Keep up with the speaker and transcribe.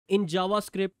In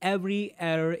JavaScript, every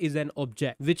error is an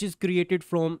object which is created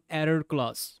from error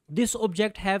class. This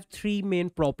object have three main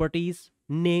properties: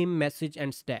 name, message,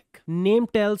 and stack. Name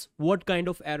tells what kind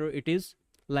of error it is,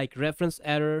 like reference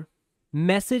error.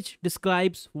 Message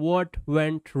describes what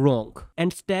went wrong,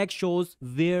 and stack shows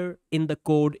where in the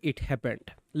code it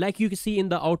happened. Like you can see in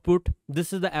the output,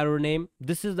 this is the error name,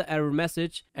 this is the error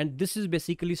message, and this is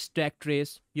basically stack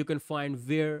trace. You can find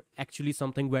where actually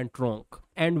something went wrong.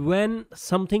 And when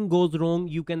something goes wrong,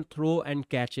 you can throw and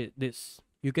catch it. This.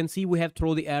 You can see we have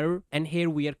throw the error, and here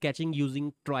we are catching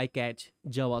using try catch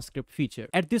JavaScript feature.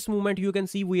 At this moment, you can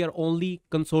see we are only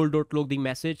console.log the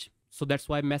message. So that's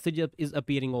why message is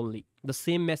appearing only, the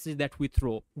same message that we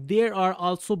throw. There are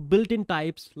also built-in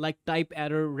types like type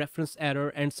error, reference error,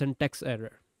 and syntax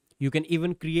error. You can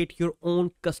even create your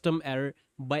own custom error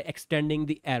by extending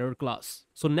the error class.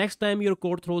 So next time your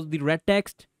code throws the red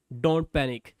text, don't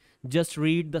panic. Just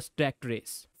read the stack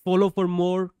trace. Follow for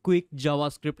more quick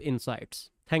JavaScript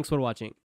insights. Thanks for watching.